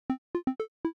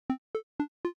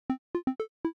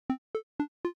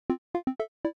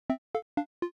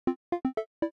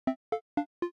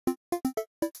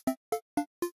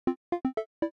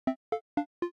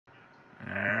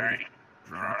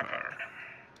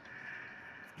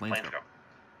Planes go.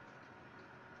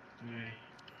 3,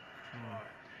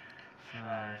 4,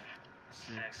 5,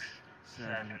 6,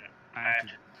 7. I have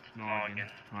to mulligan.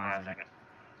 Hold on a second.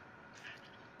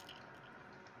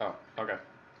 Oh, okay.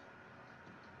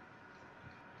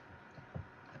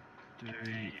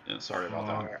 3, Yeah, sorry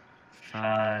about 4,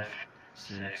 that. 5,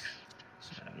 6,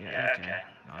 7. Yeah, okay.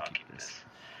 I'll keep this.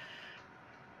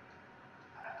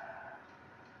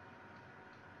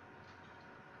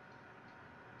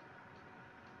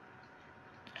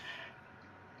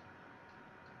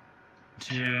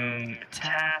 To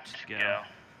tap to go.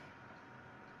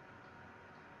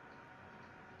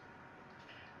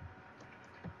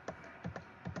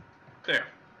 There.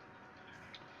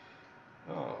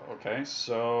 Oh, okay.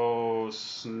 So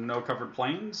snow-covered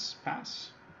plains,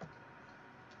 pass.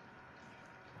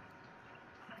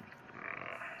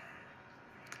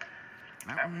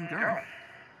 Mountain girl.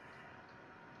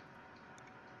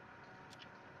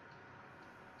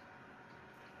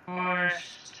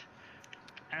 Forest,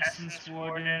 Essence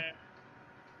Warden,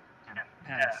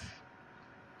 pass.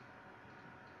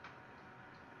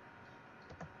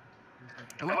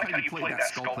 I like how you played that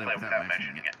skull play without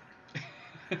mentioning it.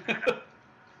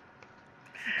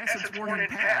 Essence Warden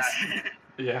pass.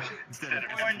 Yeah. Instead of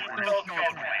Warden Skull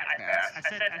Clan pass. I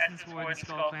said Essence Warden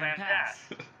Skull Clan pass.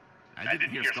 I didn't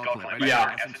hear skull play, but Yeah. I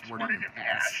heard Essence Warden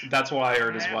pass. That's what I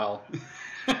heard as well.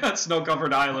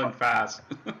 Snow-covered island, pass.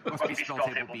 Must be skull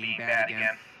table being bad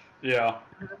again. Yeah.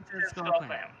 Skull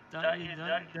Clan. Don't you,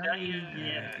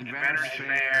 yeah. Inventor's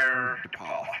Fair,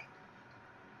 Depala.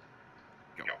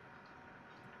 Go.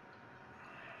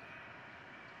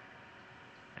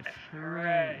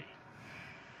 Hooray.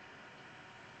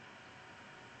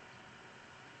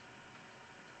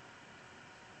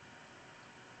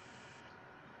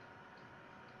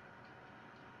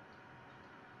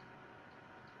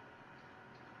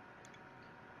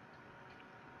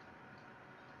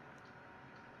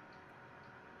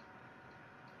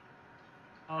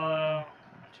 Hello. 1,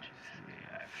 2, 3.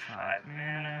 I have 5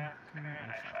 mana. I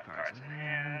have 5 cards in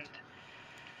hand.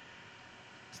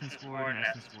 Essence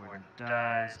Warden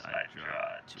dies. I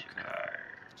draw 2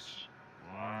 cards.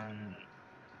 1,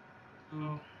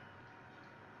 2.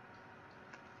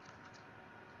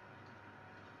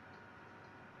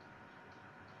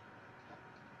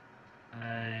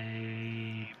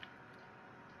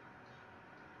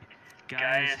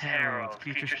 Guy's Herald.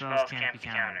 Creature spells can't be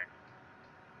countered.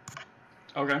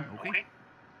 Okay. Okay.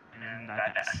 And I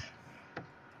pass.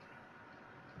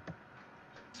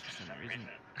 For some reason.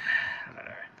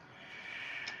 Whatever.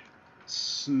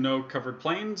 Snow-covered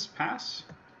plains, pass.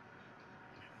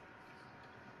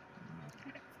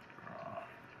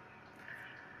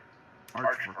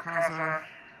 Arch for Kaza.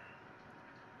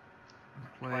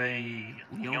 Play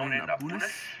Leonin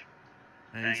Abunus.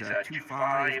 These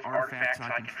 2/5 artifacts I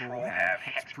control have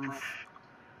hexproof.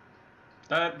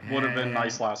 That would have been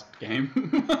nice last game.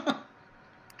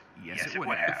 Yes, it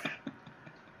would have.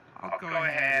 I'll go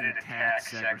ahead and attack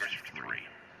Segrus for 3.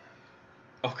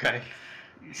 Okay.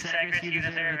 Segrus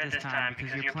uses it at this time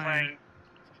because you're playing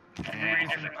 3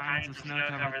 different kinds of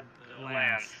snow-covered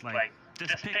lands. Like,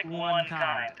 just pick one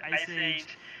kind. Ice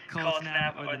Age, Cold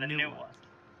Snap, or the new one.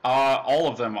 All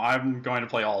of them. I'm going to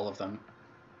play all of them.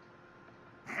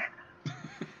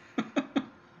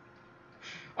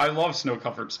 I love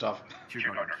snow-covered stuff. It's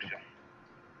your turn.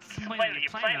 Complain that you're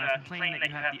playing that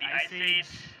you have the Ice Age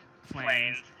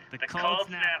planes, the Cold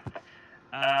Snap,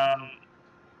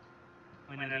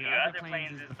 when the other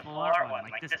planes is the full art one.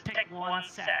 Like, just pick one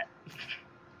set.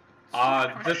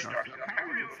 This...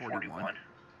 41.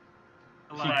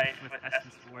 Life with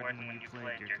Essence Warden when you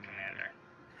played your commander.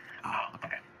 Oh,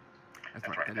 okay. That's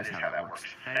right, that is how that works.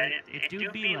 It do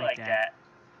be like that.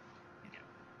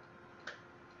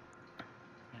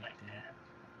 Like that.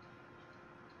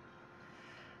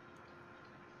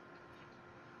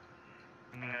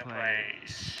 I'm gonna play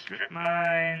Strip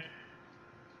Mine.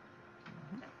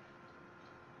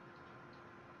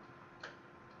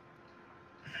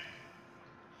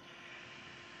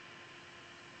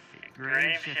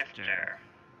 Grave Shifter.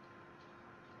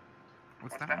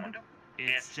 What's that one do?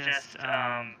 It's just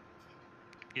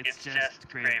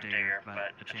Gravedigger,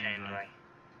 but a changeling.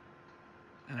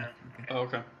 Okay. Oh,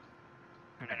 okay.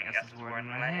 Putting Essence Warden in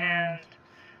my hand.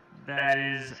 That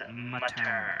is my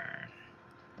turn.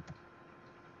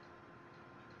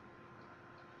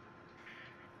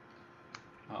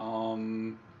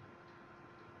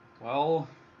 Well,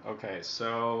 okay,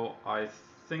 so I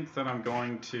think that I'm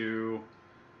going to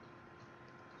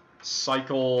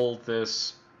cycle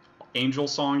this Angel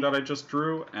Song that I just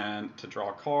drew and to draw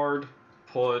a card,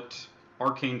 put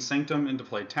Arcane Sanctum into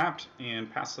play tapped,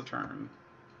 and pass the turn.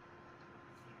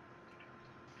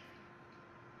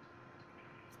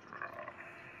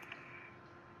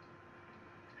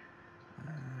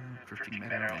 Drifting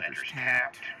Meadow enters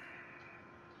tapped.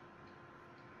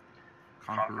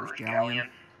 Conqueror's Galleon.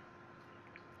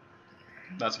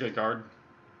 That's a good card.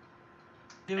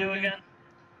 Do it again.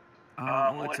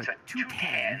 Well, it's a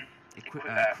 2/10,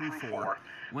 crew 4.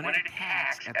 When it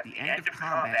attacks, at the end of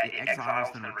combat, it exiles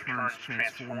and returns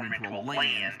transformed into a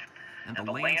land. And the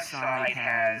land side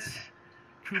has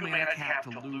 2 mana tap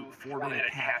to loot, 4 mana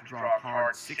tap to draw a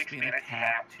card, 6 mana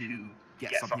tap to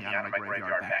get something out of my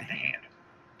graveyard back to hand.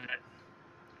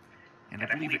 And I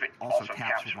believe it also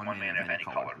taps for 1 mana of any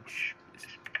color, which is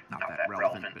not that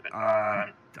relevant, but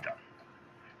done.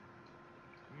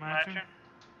 My turn?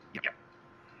 Yep.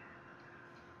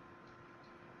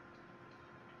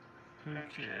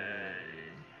 Okay.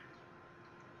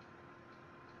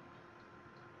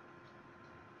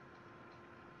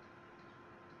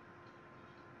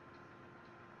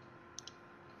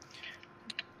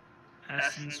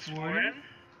 Essence Warden.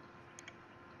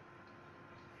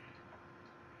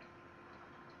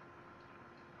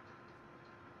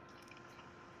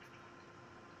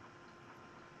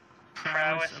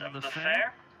 Prowess of the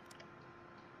Fair.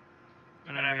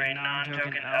 Whenever a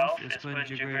non-token elf is put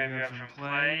into your graveyard from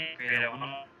play, create a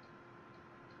 1.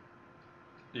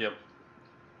 Yep.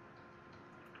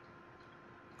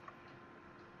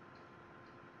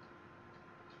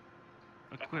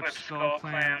 Equip Skull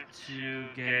Clamp to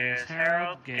Gaia's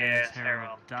Herald. Gaia's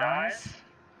Herald dies.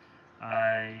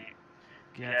 I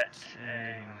get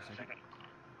a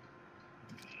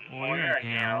warrior, I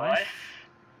gain a life.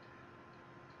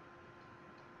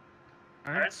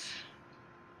 Hurts.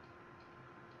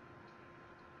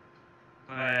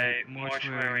 By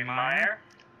Mortuary Mire.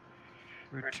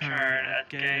 Return a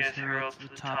Gaia's Herald to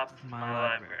the top of my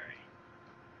library.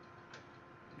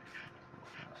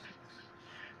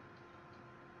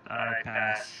 I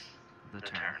pass the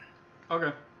turn.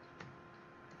 Okay.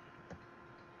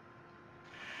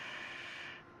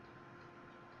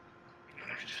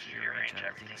 Just rearrange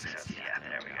everything since, yeah,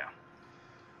 there we go.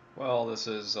 Well, this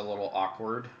is a little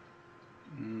awkward.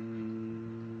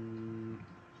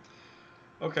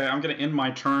 Okay, I'm going to end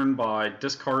my turn by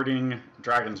discarding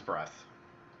Dragon's Breath.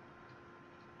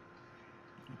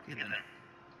 Okay, then.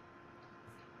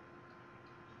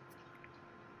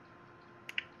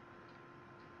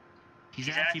 He's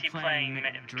actually playing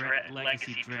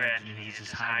Legacy Dredge, and he's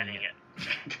just hiding it.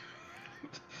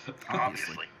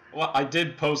 Obviously. Well, I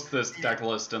did post this deck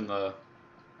list in the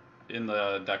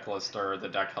deck list or the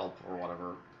deck help or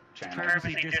whatever channel.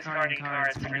 Purposely discarding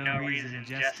cards for no reason,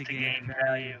 just to gain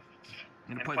value.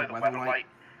 I'm going to play the Weatherlight.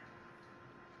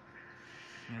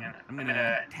 Yeah, I'm going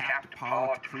to tap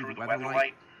Depala to crew the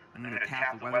Weatherlight. I'm going to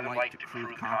tap the Weatherlight to crew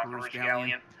the Conqueror's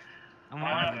Galleon. I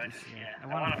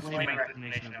want a flavor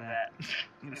recognition of that.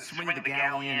 I'm going to swing the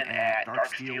Galleon at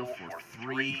Darksteel for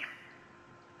 3.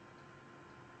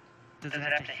 Does it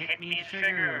have to hit me to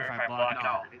trigger, or if I block?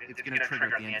 No, it's going to trigger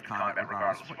at the end of combat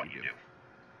regardless of what you do.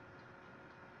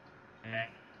 Okay.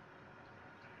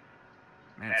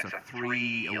 And it's a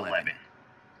 3/11.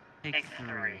 Take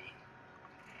 3.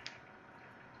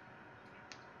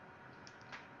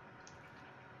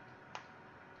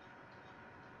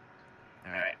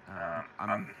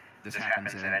 Alright, this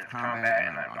happens at end of combat,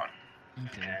 and I'm gone.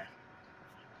 Okay.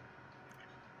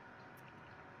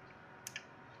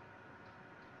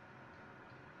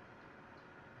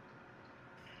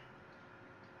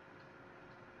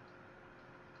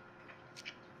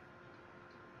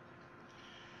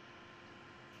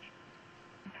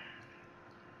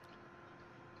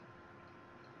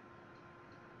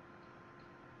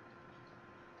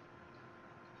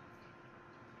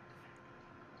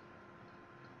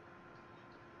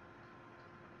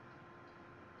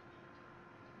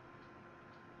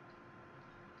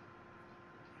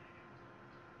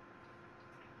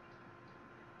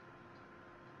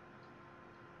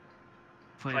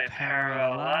 Play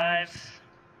Parallel Lives.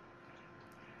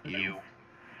 You.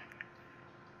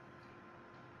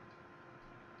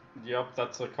 Yep,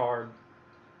 that's a card.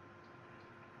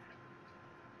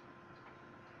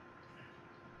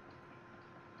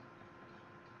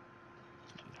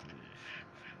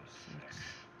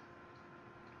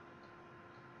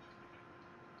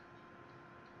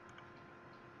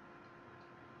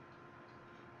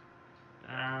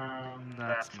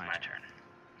 That's my turn.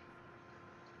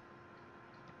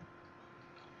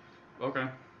 Okay.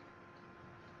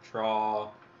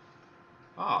 Draw.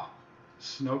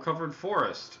 Snow-covered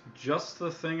forest. Just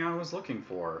the thing I was looking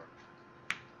for.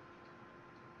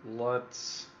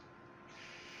 Let's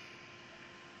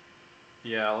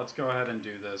go ahead and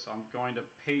do this. I'm going to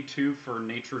pay 2 for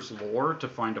Nature's Lore to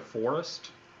find a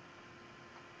forest.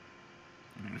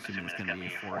 I'm assuming it's going to be a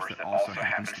forest that also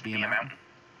happens to be a mountain.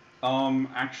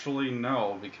 Actually,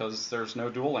 no, because there's no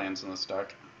dual lands in this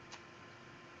deck.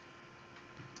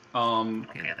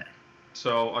 Okay then.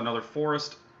 So another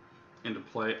forest into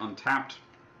play untapped,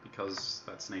 because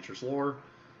that's nature's lore.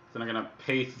 Then I'm gonna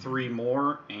pay 3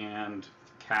 more and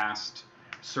cast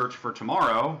Search for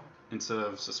Tomorrow instead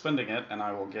of suspending it, and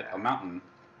I will get a mountain.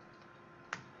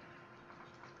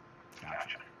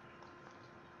 Gotcha.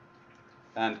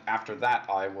 And after that,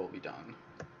 I will be done.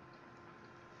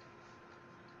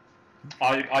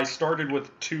 I started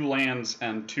with 2 lands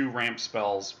and 2 ramp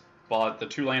spells, but the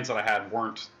 2 lands that I had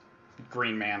weren't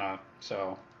green mana,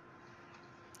 so...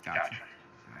 Gotcha.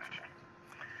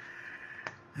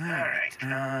 Alright,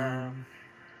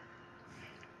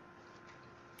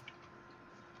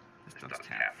 this does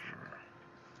tap for...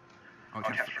 Oh, it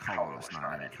taps for colorless,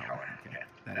 not any color. Okay,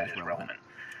 that is relevant.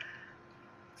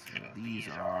 So these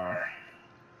are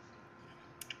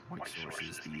white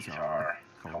sources, these are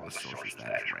colorless sources,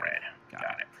 that is red.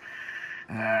 Got it.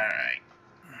 Alright.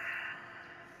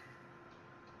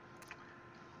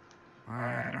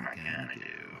 What am I gonna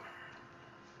do?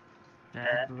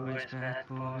 Bad boys,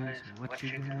 what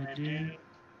you gonna do?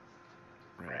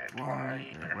 Red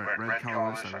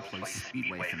colorless, I replace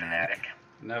Speedway Fanatic.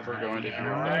 Never going to hear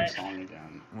that song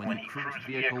again. When you cruise a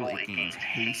vehicle, it gains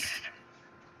haste.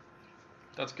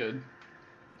 That's good.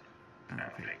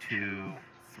 Okay, 2,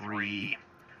 3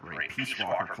 for a Peace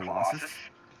Walker Colossus.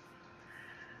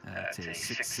 It's a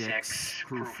 6/6,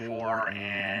 crew 4,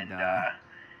 and I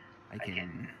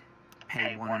can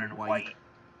pay 1 white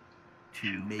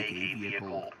to make a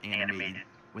vehicle animated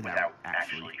without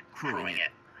actually crewing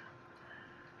it.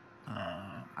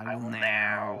 I will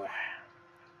now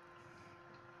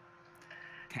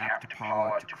tap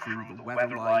Depala to crew the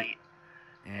Weatherlight,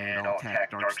 and I'll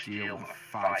attack Darksteel with a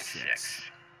 5/6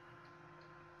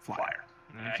 flyer.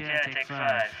 Okay, I take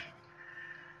 5.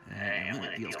 And when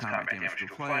it deals combat damage to a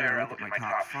player, I look at my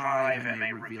top 5 and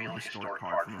may reveal a historic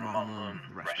card from among them,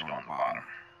 the rest go on the bottom.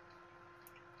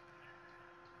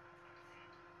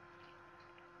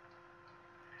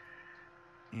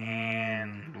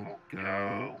 And we'll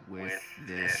go with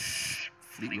this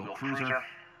Fleetwheel Cruiser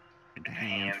into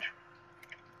hand.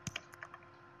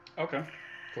 Okay,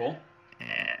 cool.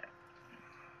 And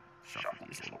shuffle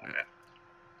these a little bit.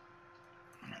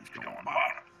 And these go on the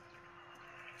bottom.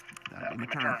 That'll be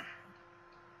my turn.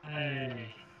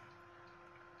 Hey.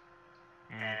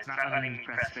 And it's not letting me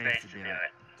press space to do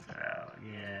it. So,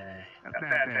 yeah.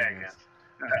 There it goes.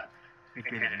 We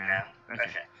did it now.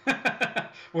 Okay.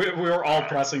 we were all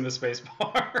pressing the space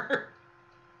bar.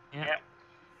 Yep.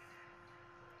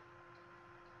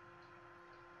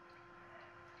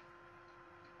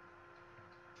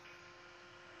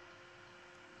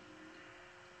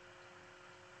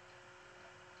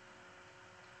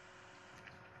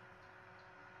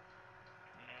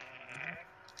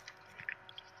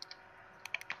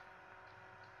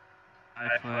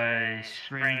 I play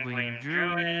Spring Gleam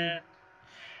Druid,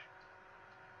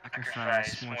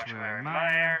 sacrifice Mortuary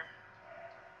Mire,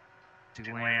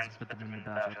 2 lands, put them in the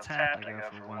battle tap. I go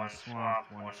for 1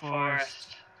 swamp, 1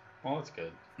 forest. Well, that's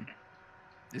good.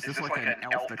 Is this like an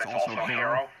elf that's also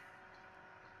hero?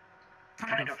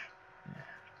 Kind of.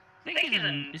 I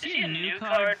think is he a new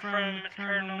card from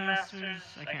Eternal Masters?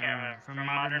 I can't remember. From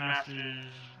Modern Masters,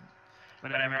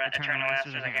 whatever, Eternal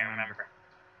Masters, I can't remember.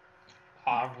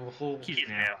 He's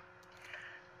new.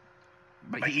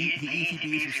 But he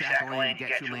ETBs your sack lane,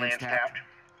 get 2 lands tapped.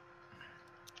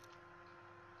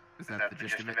 Is that the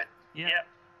gist of it? Yep.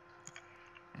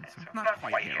 So not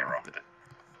quite hero, but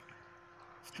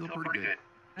still pretty good.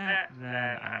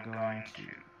 Then I'm going to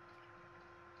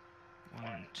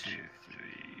 1, 2, 3,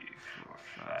 4,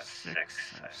 5,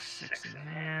 6. I have 6 in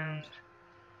hand.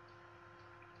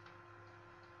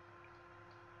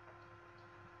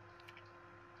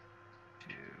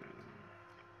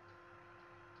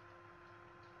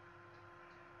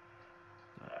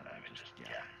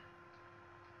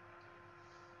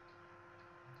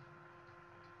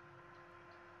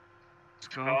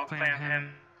 Go claim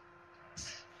him.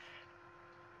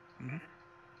 Mm-hmm.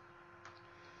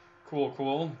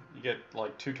 Cool. You get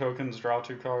like 2 tokens, draw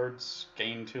 2 cards,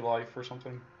 gain 2 life or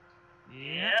something.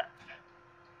 Yep.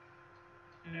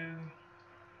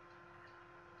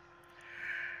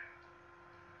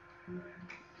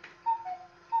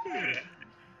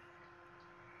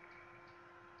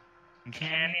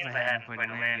 Candies, I hadn't played a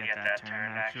land yet that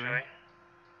turn, actually.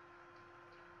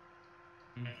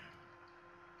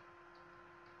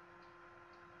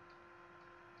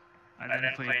 I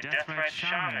then played Deathrite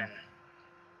Shaman.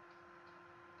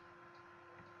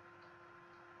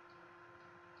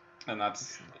 And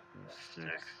that's... 6.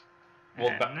 Will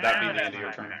that be the end of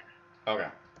your turn? Okay.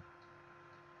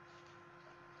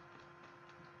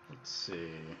 Let's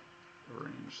see.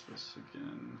 Arrange this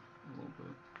again a little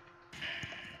bit.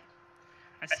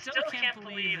 I still can't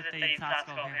believe that they thought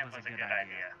Skull Camp was a good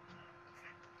idea.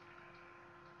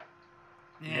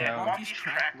 Yeah, Wonky's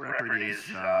track record is,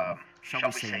 shall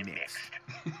we say, mixed.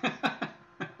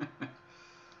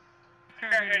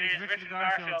 Richard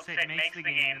Garfield makes the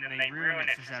game, and then they ruin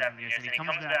it for 7 years, and he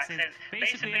comes back, says,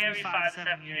 basically every 5 to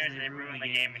 7 years they ruin the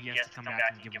game, and he has to come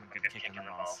back and give him a good kick in the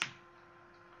balls.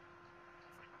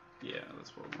 Yeah,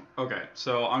 that's what I want. Okay,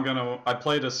 so I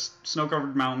played a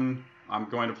snow-covered mountain. I'm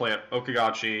going to play at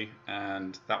O-Kagachi,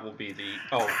 and that will be the,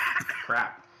 oh,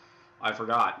 crap. I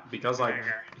forgot. Because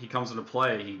he comes into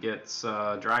play, he gets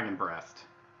Dragon Breathed.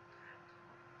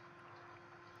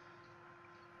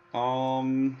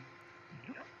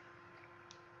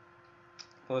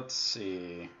 Let's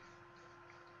see.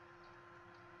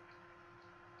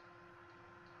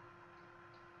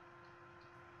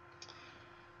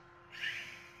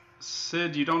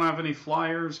 Sid, you don't have any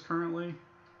flyers currently?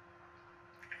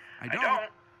 I don't.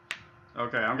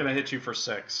 Okay, I'm gonna hit you for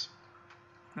 6.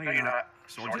 No, you're not.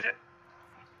 Swords it.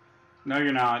 No,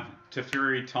 you're not.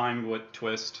 Teferi timed with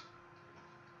twist.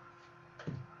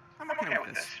 I'm okay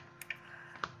with this.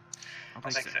 I'll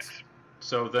take 6.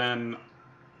 So then,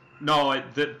 no,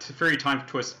 the Teferi timed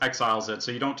twist exiles it,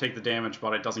 so you don't take the damage,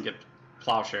 but it doesn't get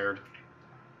plowshared.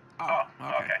 Oh,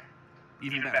 okay.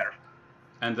 Even better.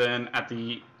 And then at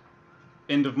the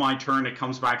end of my turn, it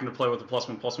comes back into play with a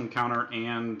 +1/+1 counter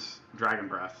and Dragon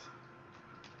Breath.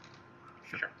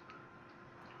 Sure.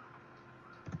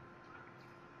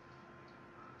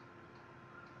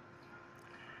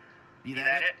 Be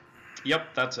that it?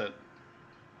 Yep, that's it.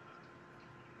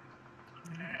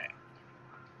 Alright.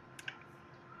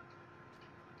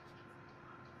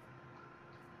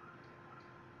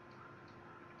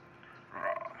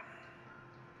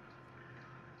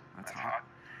 That's hot.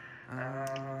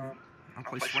 I'll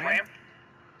play Swam.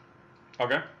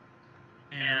 Okay.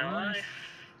 And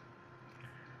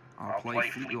I'll play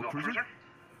Fleetwheel Cruiser.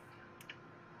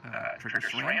 Trigger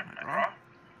Swam. I draw.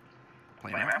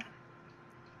 Play now.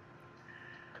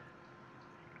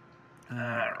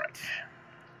 Alright.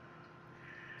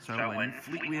 So when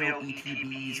Fleetwheel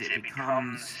ETBs, it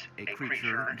becomes a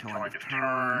creature until end of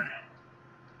turn.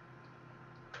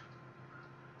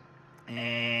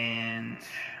 And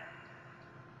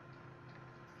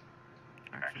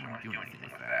actually, I don't do anything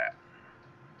with that.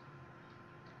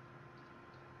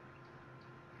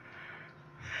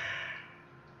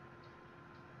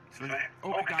 So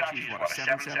O-Kagachi is what, a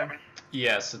 7/7?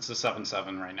 Yes, it's a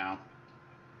 7/7 right now.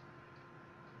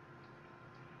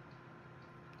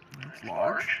 That's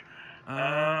large.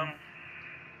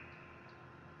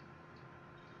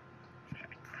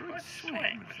 Could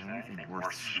swing, but is there anything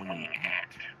worth swinging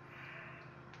at?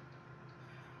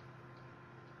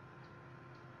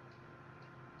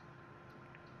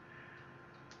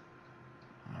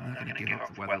 I'm not going to give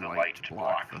up the Weather Light to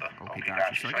block the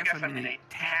O-Kagachi, so I guess I'm going to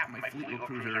tap my Fleetwheel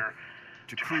Cruiser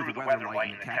to crew the Weather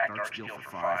Light and attack Darksteel for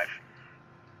 5,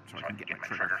 so I can get my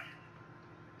trigger.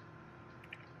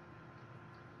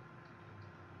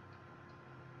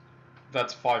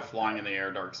 That's 5 flying in the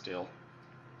air, Darksteel.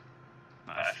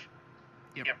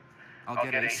 Yep.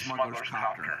 I'll get a Smuggler's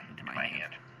Copter into my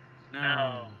hand.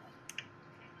 no.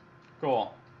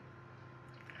 Cool.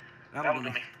 That'll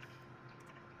do me.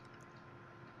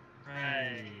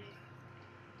 Right.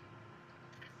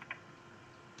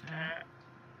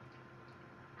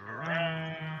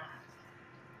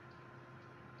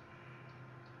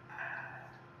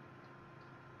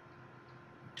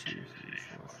 2, 3,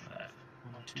 4, 5.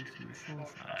 1, 2, 3, 4,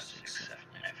 5, 6, 7.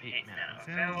 I have 8 now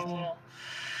available.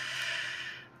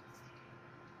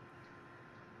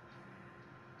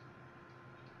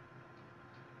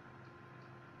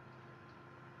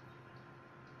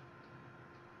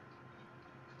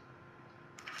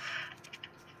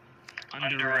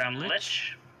 Underground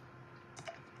Lich.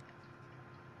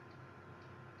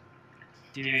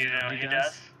 Do you know what he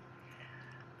does?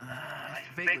 I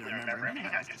vaguely remember. Hang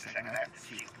on just a second. I have to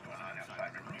see what's going on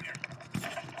outside my room here.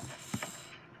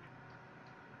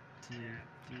 2,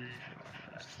 3, 4,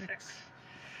 5, 6.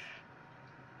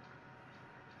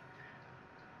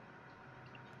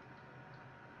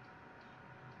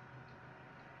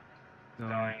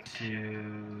 Going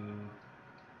to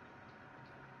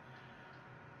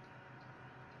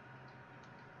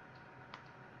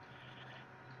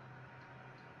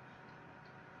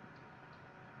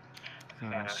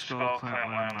skull clap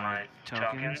one of my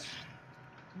tokens.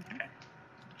 Okay.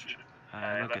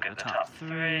 Look at the top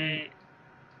 3.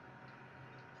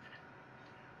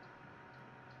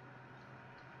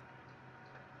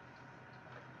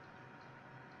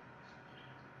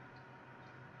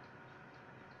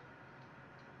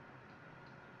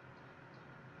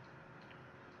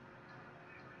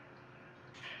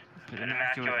 Put an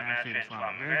Immaculate Mastery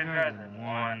Swamp Graveyard, then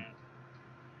 1,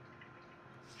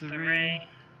 3.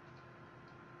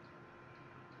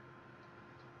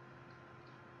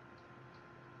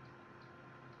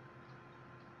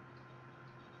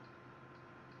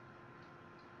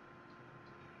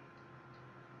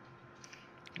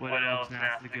 What else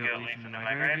now to go leaf into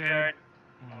my graveyard?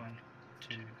 1,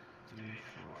 2, 3,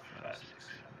 4, 5, 6,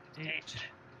 7, 8.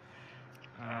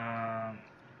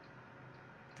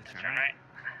 The turn, right?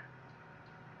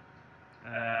 I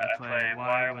play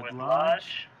Wirewood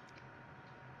Lodge.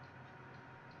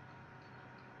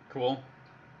 Cool.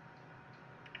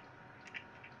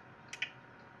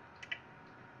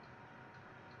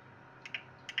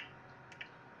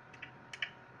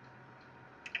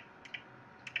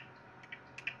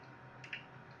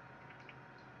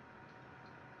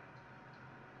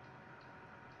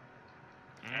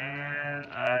 And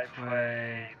I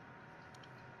play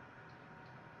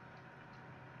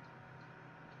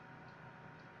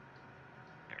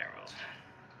Arrows.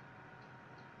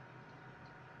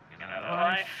 Get another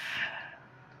life.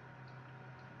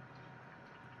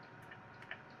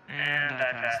 And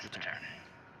I pass the turn.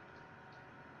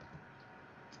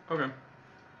 Okay.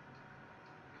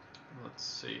 Let's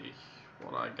see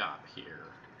what I got here.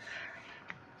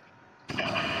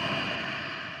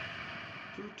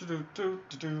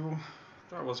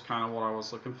 That was kind of what I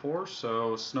was looking for.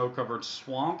 So snow-covered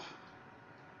swamp.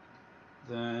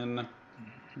 Then,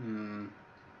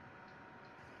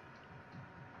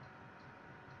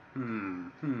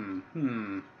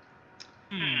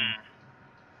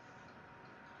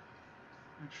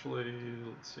 Actually,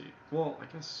 let's see. Well, I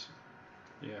guess,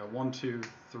 yeah, 1, 2,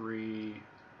 3,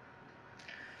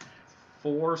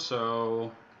 4.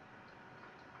 So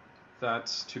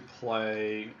that's to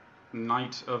play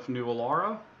Knight of New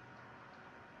Alara.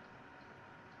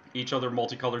 Each other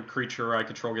multicolored creature I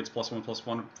control gets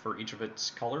 +1/+1 for each of its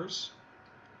colors.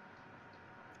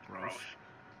 Gross.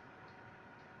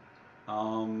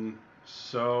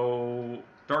 So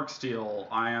Darksteel,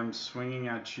 I am swinging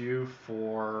at you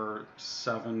for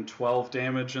 7, 12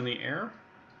 damage in the air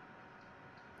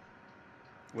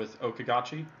with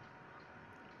O-Kagachi.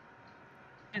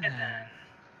 And then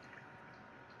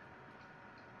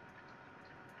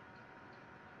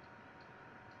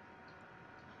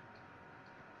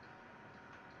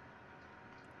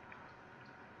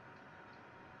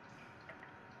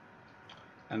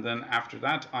And then after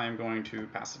that, I am going to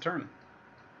pass the turn.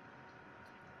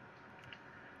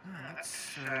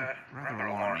 That's rather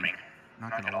alarming,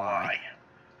 not gonna lie.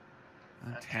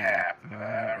 Tap,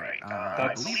 right.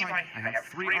 I believe I have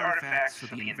 3 artifacts,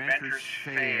 so the Inventor's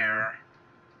Fair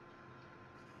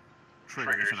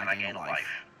triggers and I gain a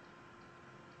life.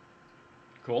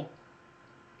 Cool.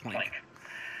 Blink.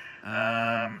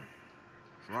 Rough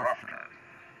turn.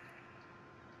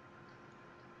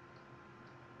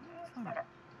 That's not a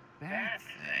bad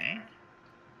thing.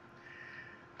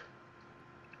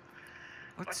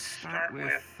 Let's start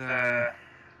with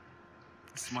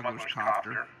Smuggler's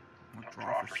Copter. I'll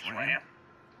draw for Slam.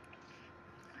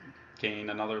 Gain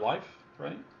another life,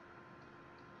 right?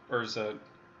 Or is it...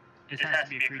 It has to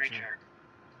be a creature.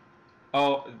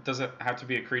 Oh, does it have to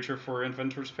be a creature for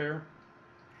Inventor's Fair?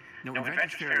 No,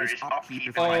 Inventor's Fair is upkeep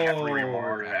if I have 3 or more Oh,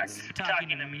 artifacts. You're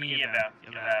talking to me about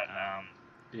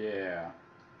Yeah.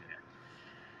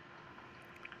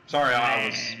 Sorry, I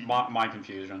was my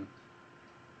confusion.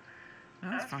 No,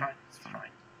 that's fine. It's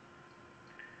fine.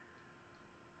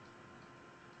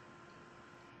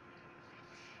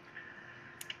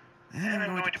 And I'm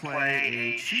going to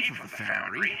play a Chief of the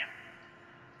Foundry.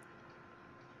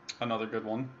 Another good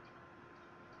one.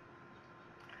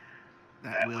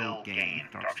 That will gain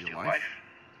Darksteel life.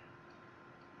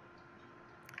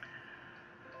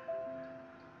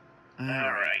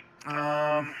 Alright.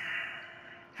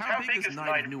 How big is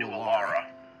Knight of New Alara?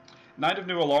 Knight of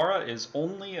New Alara is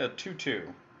only a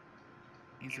 2/2.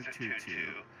 He's a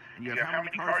 2/2. And you have how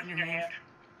many cards in your hand?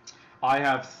 I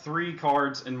have 3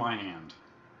 cards in my hand.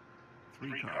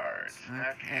 3 cards.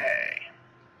 Okay.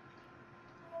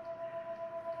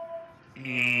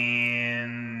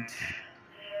 And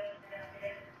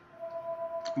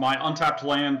My untapped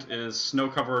land is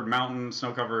Snow-Covered Mountain,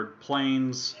 Snow-Covered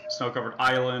Plains, Snow-Covered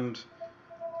Island,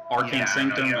 Arcane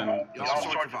Sanctum, and all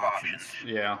sorts of options.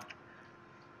 Yeah.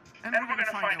 And we're going to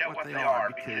find out what they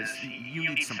are because you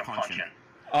need some punching.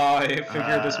 I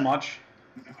figured as much.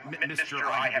 Mr.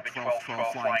 I have a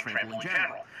 12/12 flying trample in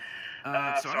general.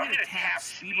 So I'm going to tap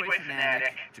Speedway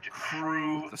Fanatic to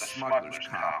crew the Smuggler's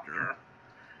Copter.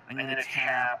 I'm going to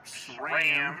tap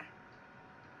SRAM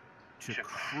to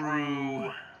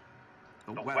crew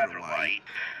the Weatherlight.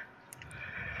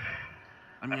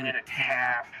 I'm going to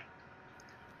tap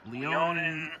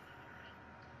Leonin.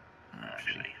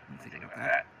 Actually, let me think about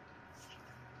that.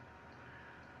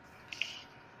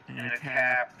 I'm going to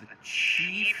tap the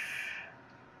Chief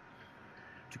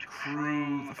to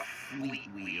crew the Fleet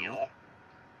Wheel.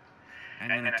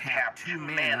 And I'm going to tap 2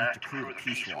 mana to crew the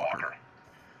Peace Walker.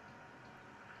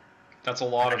 That's a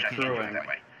lot of crewing.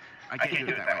 I can't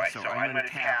do it that way, so I'm going to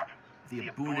tap the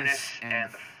Abunus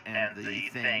and the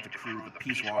thing to crew the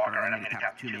Peace Walker, and I'm going to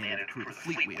tap 2 mana to crew the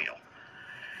Fleet Wheel.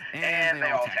 And they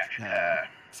all attack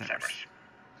Segrus.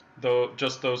 Though,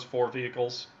 just those 4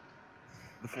 vehicles?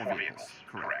 The 4 vehicles,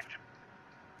 correct.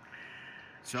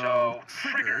 So,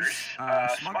 triggers,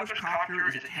 Smuggler's Copter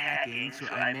is attacking, so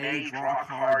I may draw a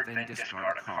card, then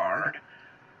discard a card,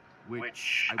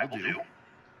 which I will do.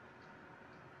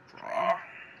 Draw.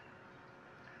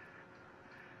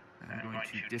 I'm going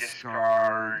to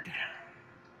discard.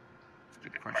 That's a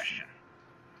good question.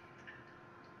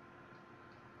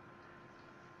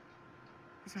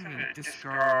 I'm going to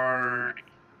discard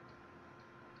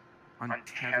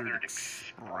Untethered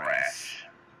Express.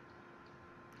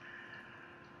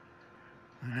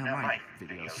 Now my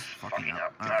video's fucking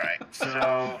up. Alright,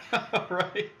 so...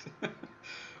 Right.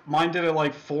 Mine did it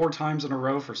like 4 times in a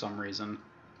row for some reason.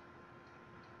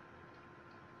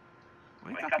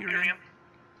 Wake up, Irium.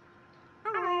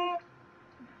 Hello.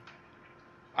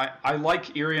 I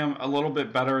like Irium a little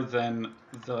bit better than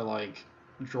the, like,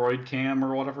 droid cam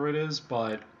or whatever it is,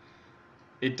 but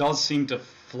it does seem to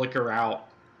flicker out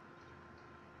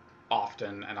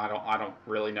often, and I don't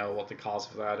really know what the cause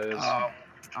of that is.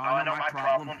 I know my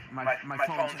problem. My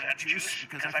phone's out of juice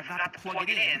because I forgot to plug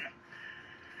it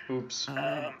in. Oops.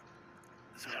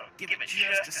 So give it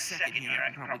just a second here.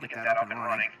 I can probably get that up and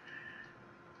running.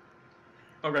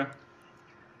 Okay.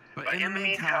 But in the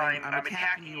meantime, I'm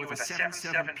attacking you with a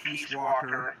 7/7 Peace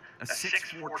Walker, a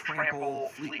 6/4 Trample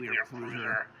Fleet Wheel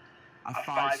Cruiser, a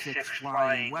 5/6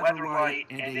 Flying Weatherlight,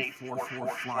 and a 4/4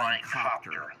 Flying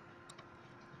Copter.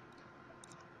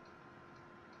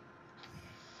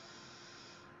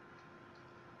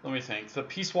 Let me think. The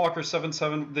Peace Walker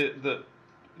 7/7.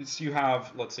 So you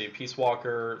have, let's see, Peace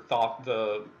Walker,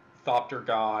 the Thopter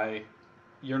guy.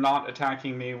 You're not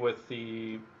attacking me with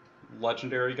the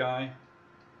legendary guy.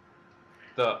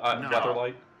 The No.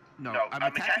 Weatherlight. No, I'm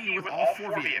attacking you with all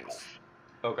 4 vehicles.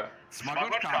 Okay.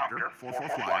 Smuggler's Copter, 4/4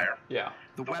 Flyer. Yeah.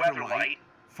 The Weatherlight,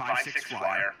 5/6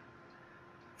 Flyer.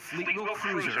 Fleet Wheel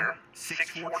Cruiser,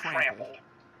 6/4 Trample.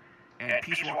 And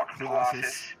Peace Walker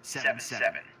Colossus,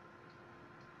 7/7.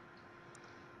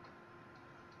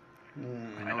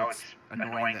 I know it's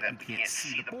annoying that we can't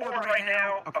see the board right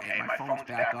now. Okay, my phone's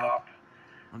back up.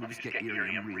 Let me just get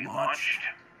Irium relaunched.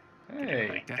 Hey.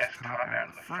 My desktop out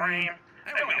of the frame.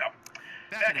 There we go.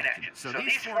 Back in action. So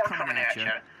these 4 coming at you.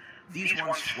 These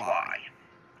ones fly.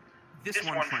 This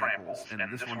one tramples, and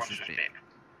this one's just big.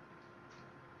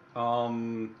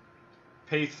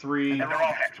 Pay 3. And they're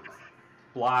all hexproof.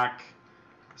 Black.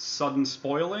 Sudden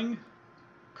Spoiling.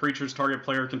 Creatures target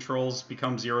player controls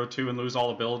become 0/2 and lose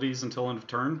all abilities until end of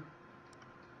turn.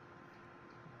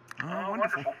 Oh,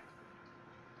 wonderful.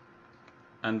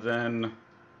 And then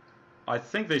I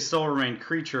think they still remain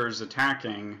creatures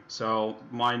attacking, so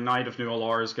my Knight of New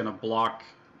Alar is going to block...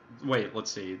 Wait,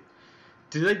 let's see.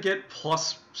 Do they get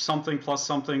plus something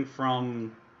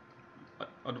from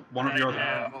one of your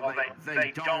other... Well,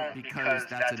 they don't because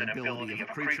that's an ability of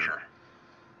a creature.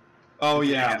 Oh,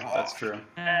 yeah, that's true.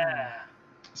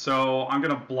 So I'm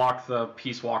going to block the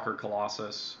Peace Walker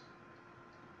Colossus.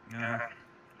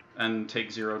 And take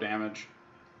 0 damage.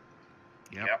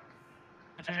 Yep.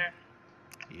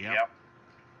 Yep.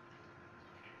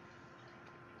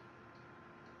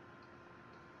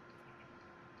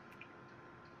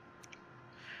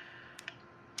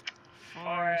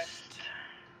 Forest.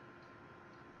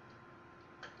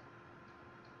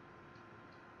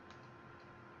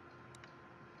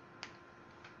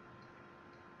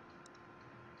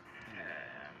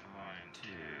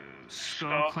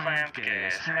 Skull Clamp,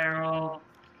 Gaius Herald.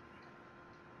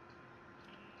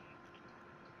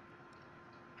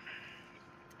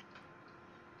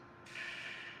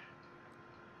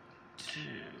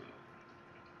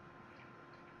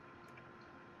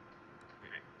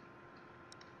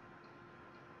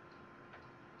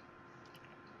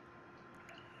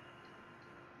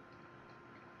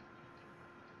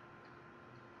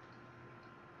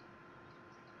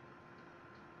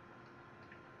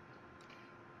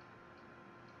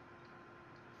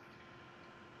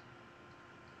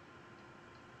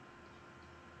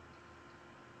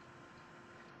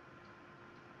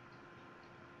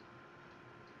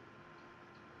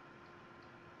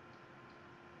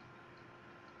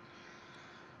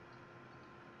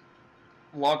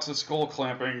 Lots of skull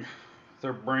clamping.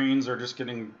 Their brains are just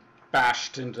getting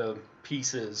bashed into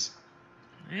pieces.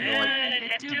 Yeah,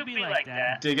 it do be like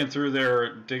that. Digging through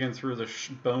the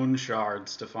bone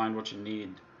shards to find what you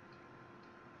need.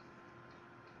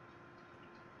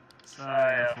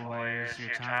 Sorry, warriors.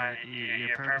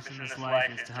 Your purpose in this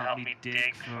life is to help me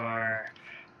dig for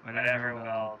whatever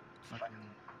will fucking.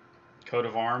 Coat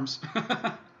of arms.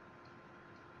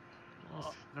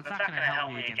 Well, that's not gonna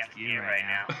help me against you right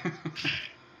now.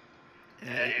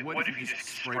 What if you just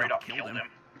straight up killed him?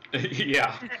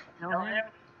 Yeah. Kill him?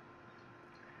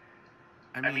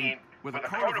 I mean, with a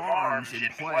coat of arms in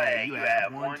play, you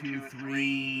have 1, 2,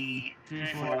 3, 3,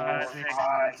 4, 5, 6,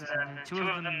 7. Two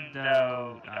of them,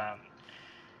 though.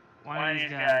 One of these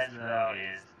guys, though,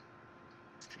 is.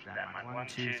 Keep that in mind. 1,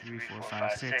 2, 3, 4,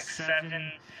 5, 6,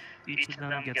 7. Each of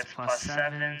them gets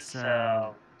 +7,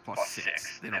 so.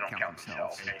 +6. They don't count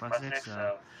themselves. Okay, +6,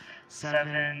 so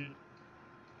 7.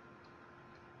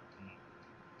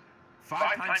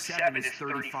 5 times 7 is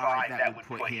 35. That would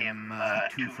put him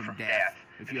 2 from death.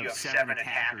 If you have 7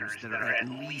 attackers that are at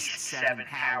least 7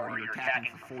 power, you're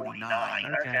attacking for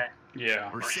 49. Okay. Yeah.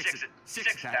 Or 6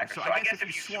 attackers. So I guess if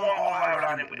you swung all the way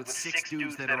around it with 6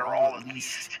 dudes that are all at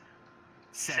least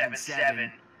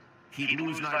 7/7, he'd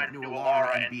lose 9 to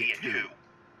Alara and be at 2.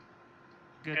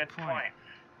 Good point.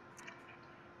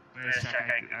 Wait a sec,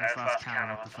 I just lost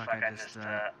count of what the fuck I just,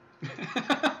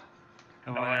 I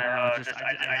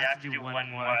have to do one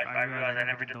more. I realized I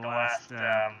never did the last,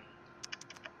 The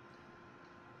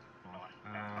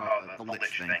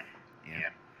lich thing.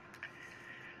 Yeah.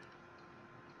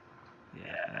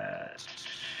 Yeah,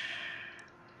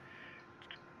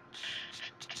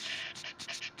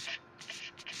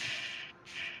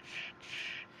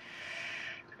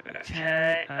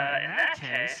 okay, in that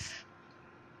case...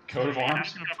 Coat of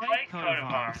arms? I'm gonna play Coat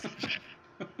of Arms.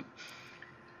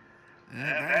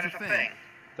 That is a thing.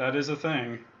 That is a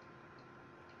thing.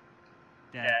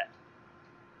 That...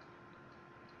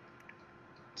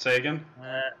 Say again?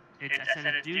 I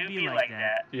said it do be like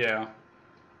that. Yeah.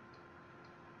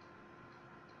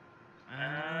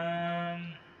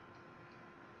 And,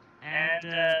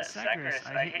 Segrus,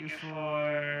 I hit you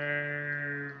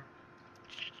for...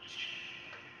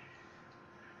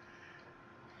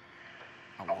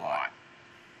 A lot.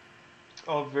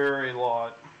 A very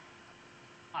lot.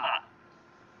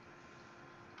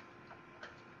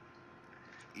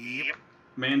 Yep.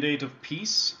 Mandate of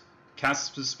Peace.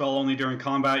 Cast the spell only during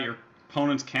combat. Your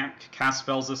opponents can't cast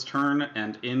spells this turn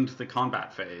and end the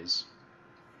combat phase.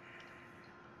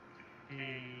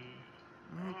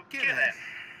 Okay then.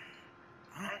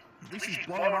 At least he's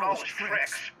blowing all those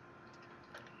tricks.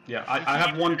 Yeah, I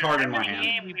have one card in my Every hand.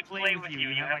 game we play with you,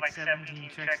 you have like 17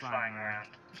 tricks lying around.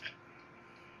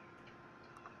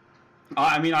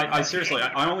 I mean, I seriously,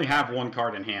 I only have one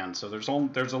card in hand, so there's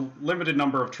a limited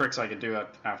number of tricks I could do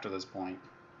after this point.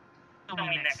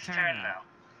 Only next turn, though.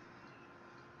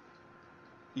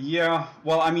 Yeah,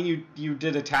 well, I mean, you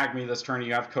did attack me this turn,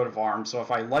 you have Coat of Arms, so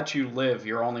if I let you live,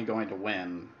 you're only going to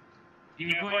win.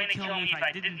 You're going to kill me if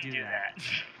I didn't do that.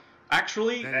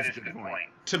 Actually, That is a good point.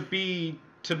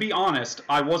 to be honest,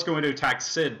 I was going to attack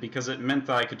Sid because it meant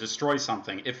that I could destroy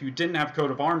something. If you didn't have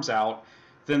Coat of Arms out,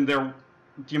 then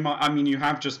you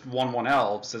have just 1/1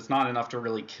 elves. It's not enough to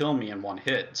really kill me in one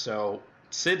hit. So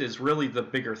Sid is really the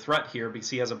bigger threat here because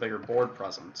he has a bigger board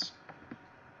presence.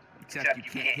 Except you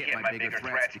can't hit my bigger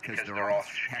threats because they're all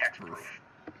hexproof.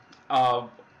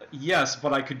 Yes,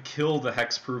 but I could kill the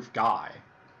hexproof guy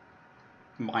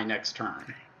my next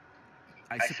turn.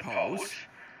 I suppose.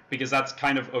 Because that's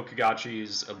kind of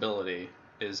O-Kagachi's ability,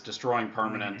 is destroying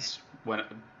permanents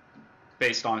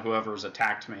based on whoever's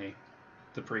attacked me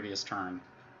the previous turn.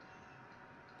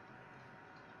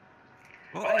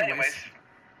 Well, anyways.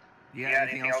 You got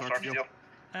anything else, Darksteel?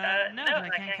 No, but I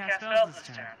can't cast spells this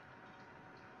turn.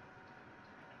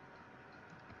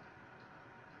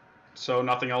 So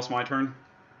nothing else my turn?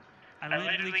 I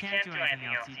literally can't do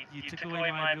anything else. You took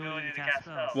away my ability to cast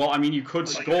spells. Well, I mean, you could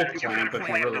Skull Clamp if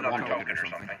you really another want token to. or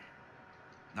something.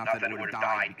 Not that it would have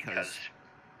died because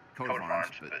Coat of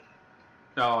Arms, but...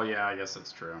 Oh, yeah, I guess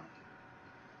that's true.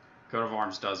 Coat of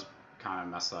Arms does kind of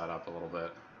mess that up a little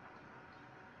bit.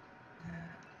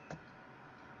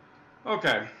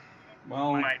 Okay.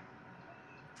 Well...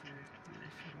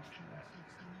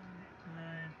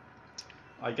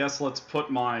 I guess let's put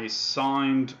my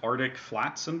signed Arctic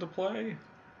Flats into play.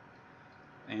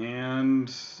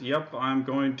 And, yep, I'm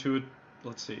going to,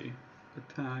 let's see,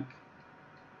 attack.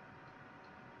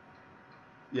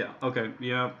 Yeah, okay,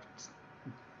 yeah.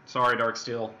 Sorry,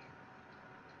 Darksteel.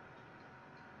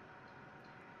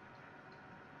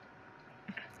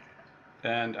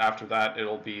 And after that,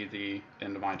 it'll be the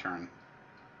end of my turn.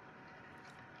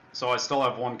 So I still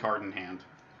have one card in hand.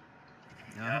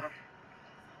 Yeah.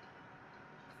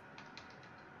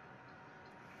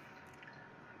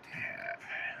 Tap.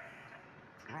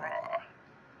 Draw.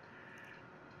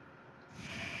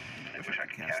 I wish I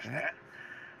could cast that.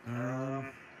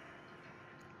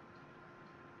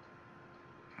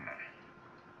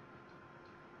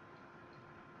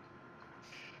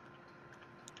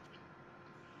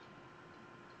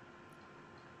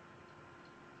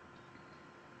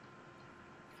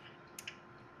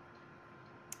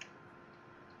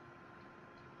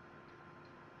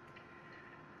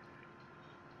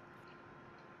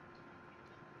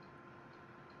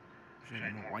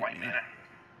 More white mana.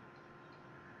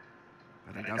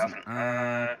 But it doesn't.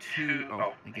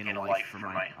 Oh, I gain a life for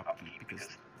my upkeep because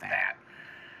that.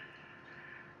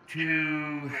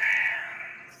 2,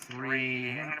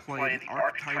 3. I'm going to play the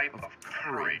archetype of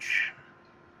courage.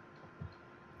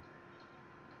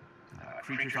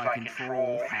 Creatures I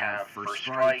control have first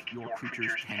strike. Your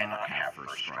creatures cannot have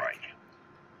first strike.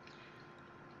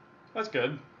 That's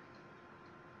good.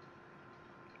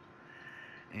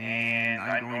 And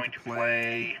I'm going to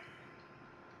play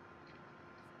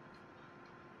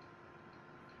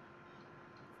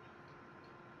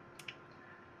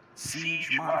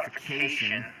Siege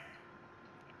Modification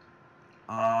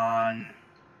on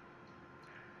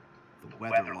the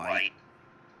Weatherlight.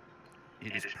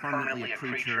 It is permanently a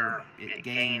creature. It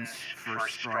gains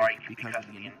first strike because of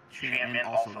the enchantment.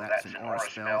 Also, that's an aura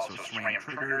spell, so SRAM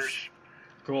triggers.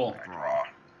 Cool. Draw.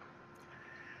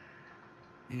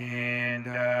 And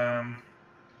I'm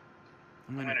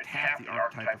going to tap the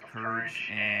archetype of courage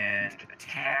and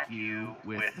attack you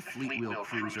with the Fleetwheel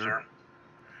Cruiser,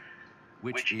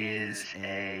 which is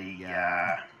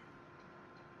a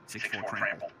 6/4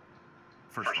 trample.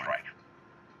 First strike.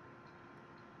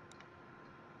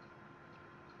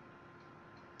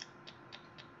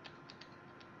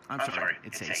 I'm sorry,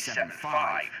 it's a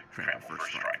 7/5 trample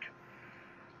first strike.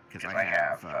 Because I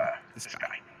have this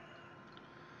guy.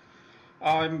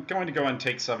 I'm going to go and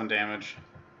take 7 damage,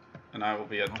 and I will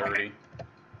be at 30. Okay.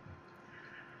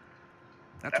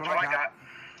 That's what I got.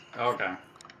 Okay.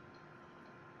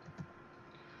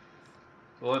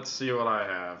 Well, let's see what I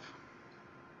have.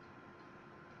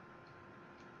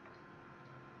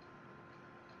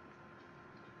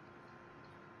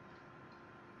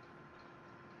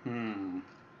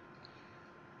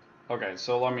 Okay,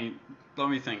 so let me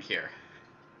think here.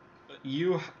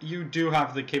 You do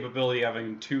have the capability of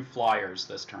having 2 flyers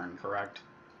this turn, correct?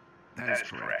 That is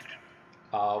correct.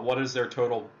 What is their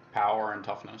total power and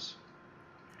toughness?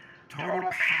 Total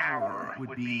power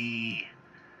would be...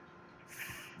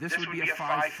 This would be a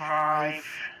 5/5.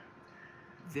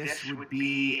 This would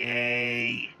be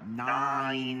a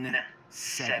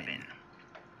 9/7.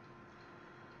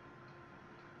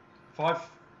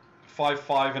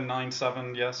 5/5 and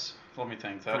 9/7, yes. Let me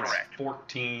think. That's correct.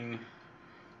 14...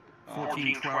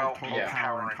 14, 12 total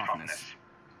power and toughness.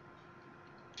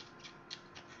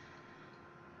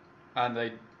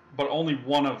 And but only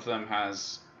one of them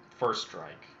has first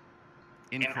strike.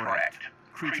 Incorrect.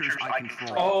 Creatures I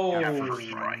control have first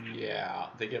strike. Yeah,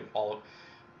 they give all of...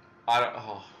 I don't...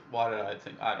 Oh, why did I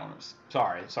think... I don't know.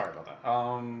 Sorry about that.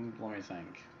 Let me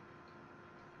think.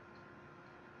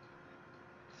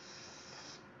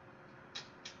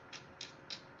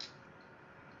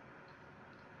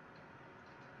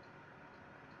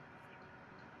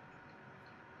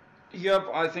 Yep,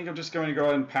 I think I'm just going to go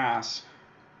ahead and pass.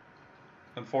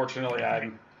 Unfortunately,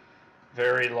 I'm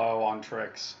very low on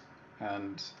tricks.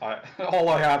 And all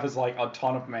I have is like a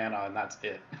ton of mana, and that's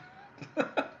it.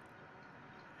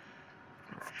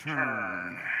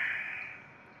 Turn.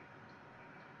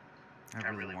 I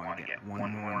really want to get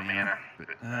one more mana, but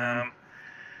I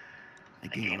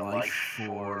gain a life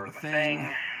for the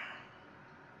thing.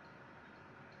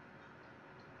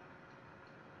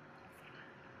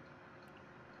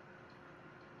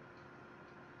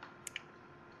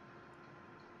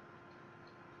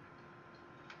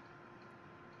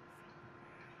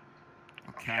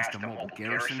 Cast a mobile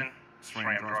garrison.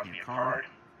 SRAM draws me a card.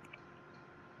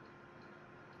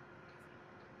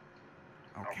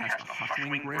 I'll cast a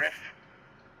Hushwing Griff.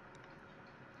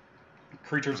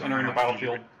 Creatures entering the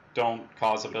battlefield don't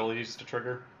cause abilities to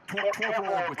trigger.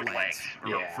 12 with legs,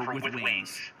 or with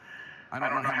wings. I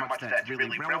don't know how much that's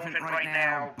really relevant right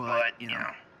now, but, you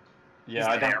know. Yeah,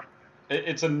 I don't.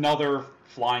 It's another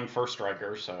flying first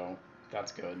striker, so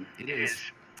that's good. It is.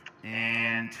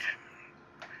 And...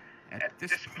 at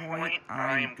this point,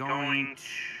 I'm going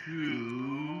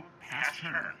to pass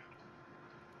turn.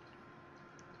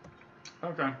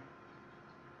 Okay.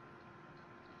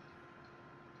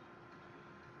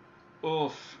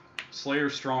 Oof. Slayer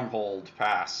Stronghold,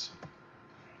 pass.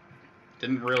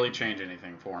 Didn't really change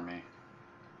anything for me.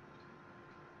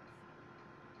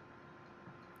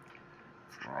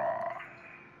 Draw.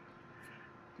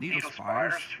 Needle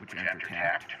Spires, which enter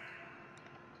tapped.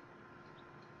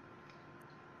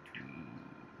 2,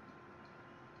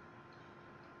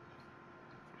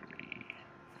 3,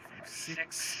 4, 5,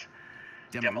 6.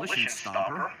 Demolition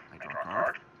Stomper. I draw a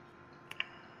card.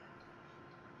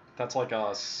 That's like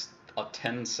a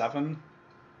 10-7?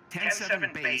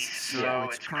 10-7 base, so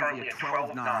it's currently a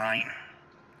 12-9.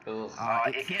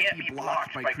 It can't be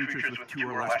blocked by creatures with 2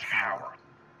 or less power.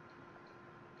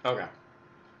 Okay.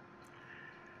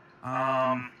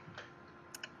 I'm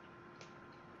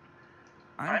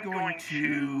going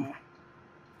to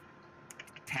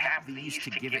tap these to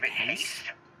give it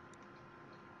haste.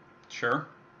 Sure.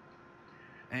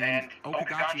 And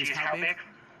O-Kagachi is how big?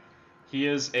 He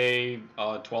is a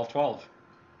 12-12.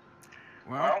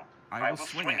 Well, I will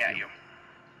swing at you.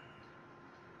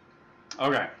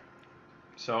 Okay.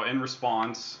 So in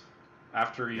response,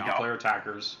 after you declare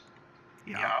attackers,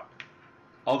 Yeah.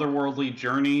 Otherworldly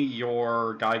Journey,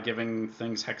 your guy giving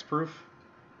things hexproof.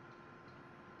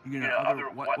 What are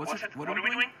we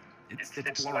doing?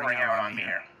 It's blurring out on me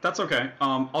here. That's okay.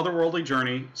 Otherworldly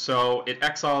Journey, so it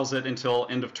exiles it until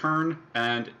end of turn,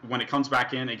 and when it comes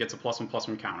back in, it gets a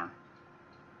 +1/+1 counter.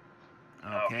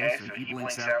 Okay, so he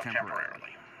blinks out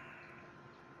temporarily.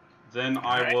 Then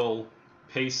I will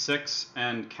pay 6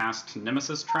 and cast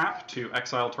Nemesis Trap to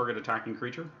exile target attacking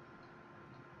creature.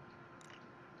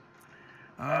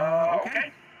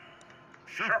 Okay.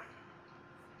 Sure.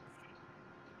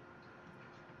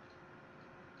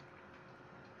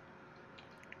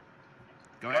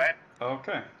 Go ahead.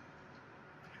 Okay.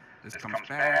 This comes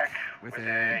back with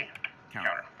a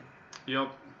counter.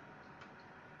 Yep.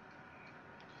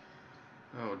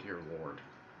 Oh dear lord.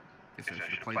 It says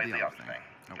you play the other thing.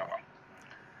 Oh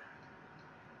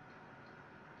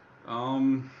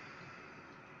well.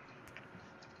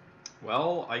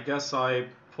 Well, I guess I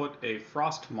put a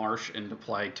Frost Marsh into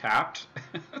play tapped.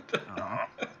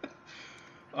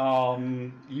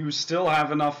 You still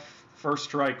have enough first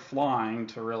strike flying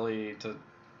to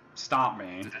stop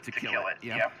me. To kill it,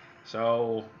 yeah.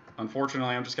 So,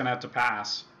 unfortunately, I'm just gonna have to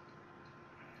pass.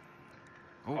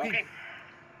 Okay.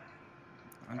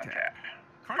 Untap.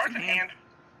 Cards in hand.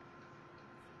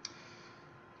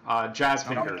 Jazz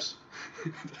Fingers.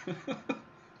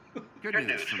 Good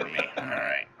news for me.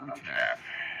 Alright, untap.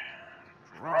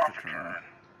 Draw for turn.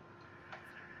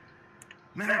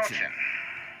 Mountain.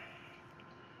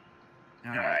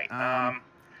 Alright, I'm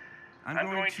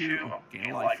going to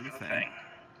gain a life for the thing.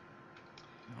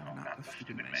 No, not the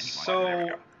stupid menu. So,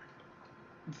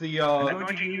 I'm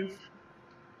going to use...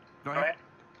 Go ahead.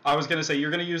 I was gonna say,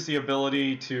 you're gonna use the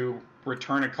ability to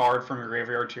return a card from your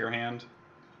graveyard to your hand?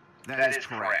 That is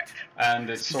correct. And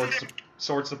it's Swords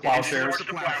to Plowshares? Swords to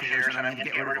Plowshares, and I'm going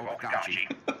to get rid of O-Kagachi.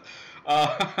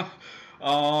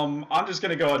 I'm just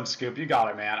gonna go ahead and scoop. You got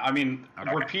it, man. I mean,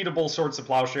 repeatable Swords to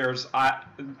Plowshares.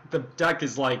 The deck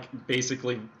is like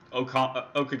basically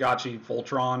Okagachi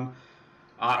Voltron.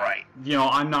 Right. You know,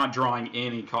 I'm not drawing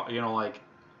any. You know, like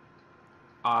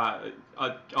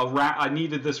I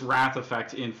needed this Wrath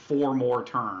effect in 4 more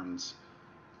turns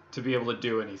to be able to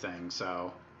do anything.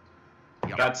 So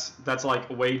that's like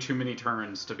way too many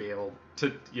turns to be able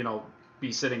to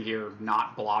be sitting here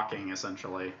not blocking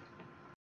essentially.